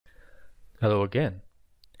Hello again.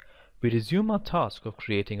 We resume our task of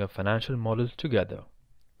creating a financial model together,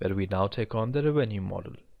 where we now take on the revenue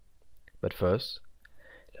model. But first,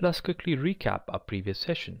 let us quickly recap our previous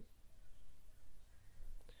session.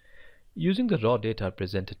 Using the raw data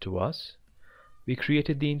presented to us, we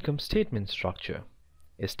created the income statement structure,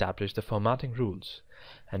 established the formatting rules,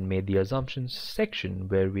 and made the assumptions section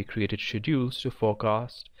where we created schedules to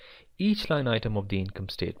forecast each line item of the income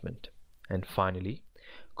statement, and finally,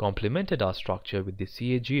 complemented our structure with the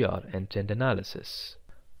CAGR and trend analysis.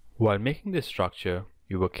 While making this structure,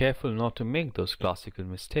 we were careful not to make those classical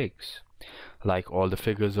mistakes. Like all the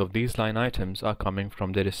figures of these line items are coming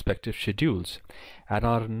from their respective schedules and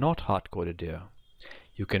are not hard-coded here.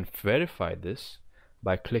 You can verify this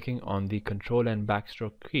by clicking on the Control and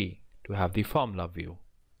backstroke key to have the formula view,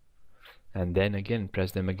 and then again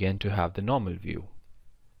press them again to have the normal view.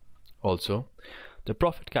 Also, the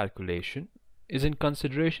profit calculation is in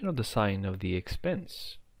consideration of the sign of the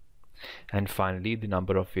expense. And finally, the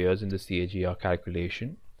number of years in the CAGR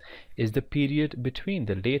calculation is the period between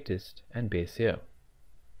the latest and base year.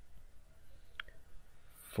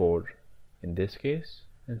 4 in this case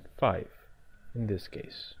and 5 in this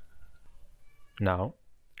case. Now,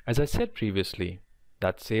 as I said previously,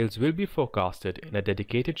 that sales will be forecasted in a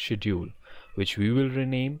dedicated schedule which we will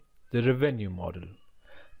rename the revenue model.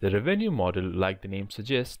 The revenue model, like the name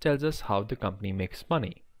suggests, tells us how the company makes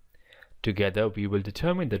money. Together, we will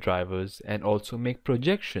determine the drivers and also make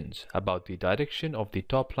projections about the direction of the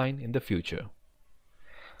top line in the future.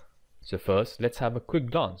 So first, let's have a quick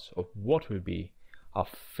glance of what will be our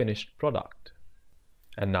finished product.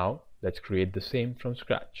 And now, let's create the same from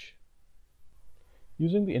scratch.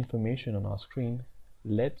 Using the information on our screen,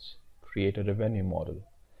 let's create a revenue model.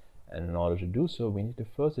 And in order to do so, we need to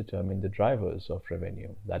first determine the drivers of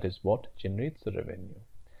revenue. That is what generates the revenue.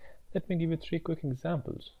 Let me give you 3 quick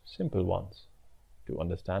examples, simple ones, to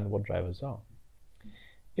understand what drivers are.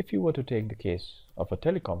 If you were to take the case of a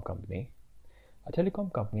telecom company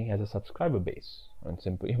has a subscriber base, or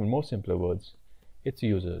in even more simpler words, its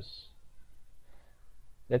users.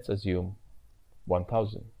 Let's assume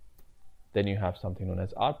 1,000. Then you have something known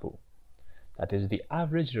as ARPU, that is the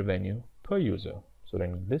average revenue per user. So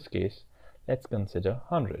in this case, let's consider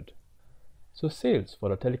 100. So sales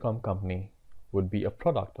for a telecom company would be a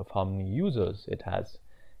product of how many users it has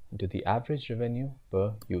into the average revenue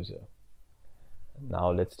per user. Now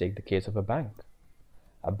let's take the case of a bank.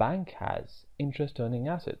 A bank has interest earning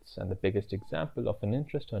assets, and the biggest example of an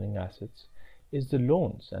interest earning assets is the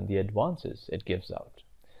loans and the advances it gives out.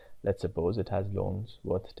 Let's suppose it has loans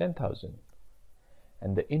worth 10,000,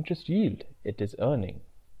 and the interest yield it is earning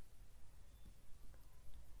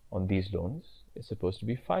on these loans is supposed to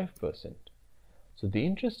be 5%. So the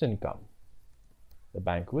interest income the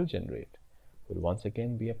bank will generate will once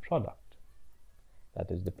again be a product.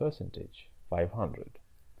 That is the percentage, 500.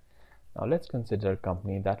 Now let's consider a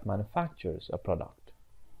company that manufactures a product.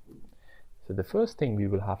 So the first thing we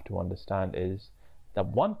will have to understand is that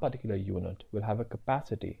one particular unit will have a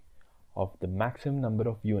capacity of the maximum number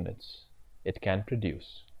of units it can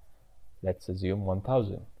produce. Let's assume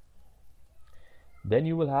 1,000. Then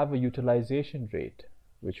you will have a utilization rate,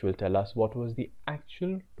 which will tell us what was the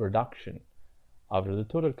actual production out of the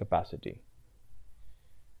total capacity.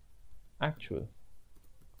 Actual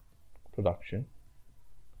production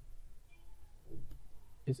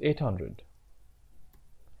is 800.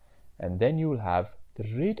 And then you will have the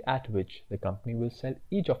rate at which the company will sell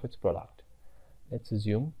each of its product. Let's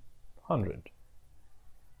assume 100.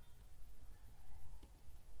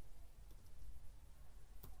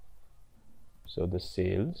 So the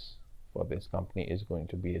sales for this company is going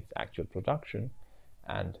to be its actual production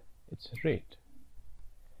and its rate.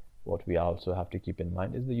 What we also have to keep in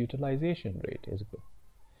mind is the utilization rate is good.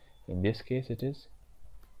 In this case, it is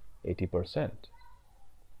 80%.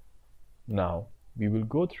 Now, we will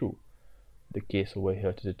go through the case over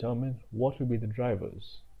here to determine what will be the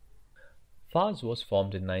drivers. FARS was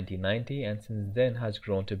formed in 1990 and since then has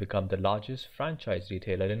grown to become the largest franchise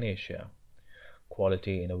retailer in Asia.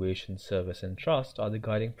 Quality, innovation, service, and trust are the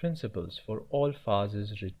guiding principles for all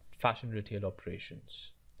FARS's fashion retail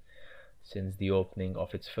operations. Since the opening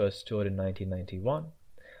of its first store in 1991,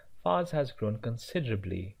 FARS has grown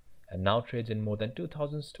considerably and now trades in more than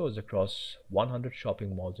 2,000 stores across 100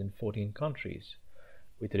 shopping malls in 14 countries,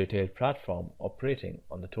 with a retail platform operating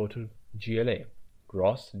on the total GLA,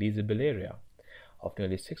 gross leasable area, of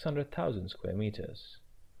nearly 600,000 square meters.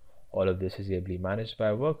 All of this is ably managed by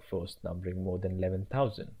a workforce numbering more than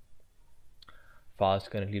 11,000. FARS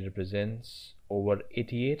currently represents over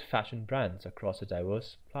 88 fashion brands across a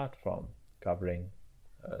diverse platform covering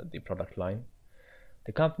the product line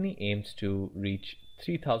The company aims to reach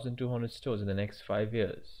 3,200 stores in the next 5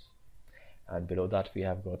 years. And below that we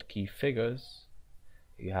have got key figures.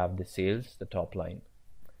 You have the sales, the top line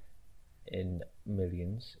in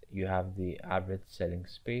millions. You have the average selling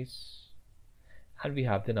space, and we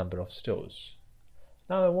have the number of stores.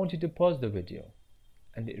 Now I want you to pause the video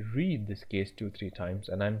and read this case 2-3 times,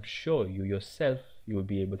 and I'm sure you yourself you will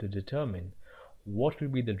be able to determine what will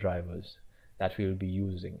be the drivers that we will be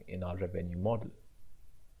using in our revenue model.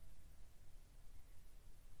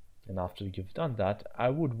 And after you've done that, I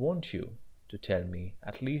would want you to tell me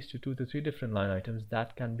at least 2 to 3 different line items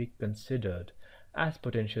that can be considered as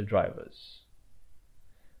potential drivers.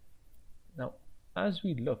 Now, as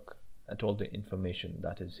we look at all the information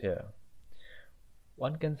that is here,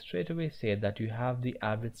 one can straight away say that you have the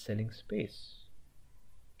average selling space.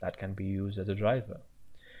 That can be used as a driver.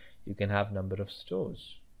 You can have number of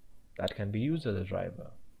stores. That can be used as a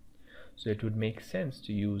driver. So it would make sense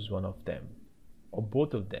to use one of them or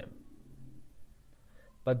both of them.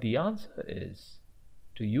 But the answer is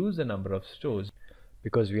to use the number of stores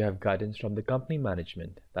because we have guidance from the company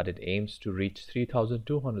management that it aims to reach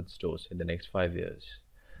 3,200 stores in the next 5 years.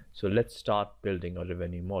 So let's start building a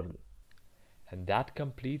revenue model. And that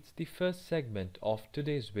completes the first segment of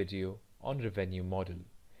today's video on revenue model.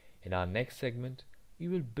 In our next segment, we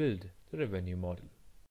will build the revenue model.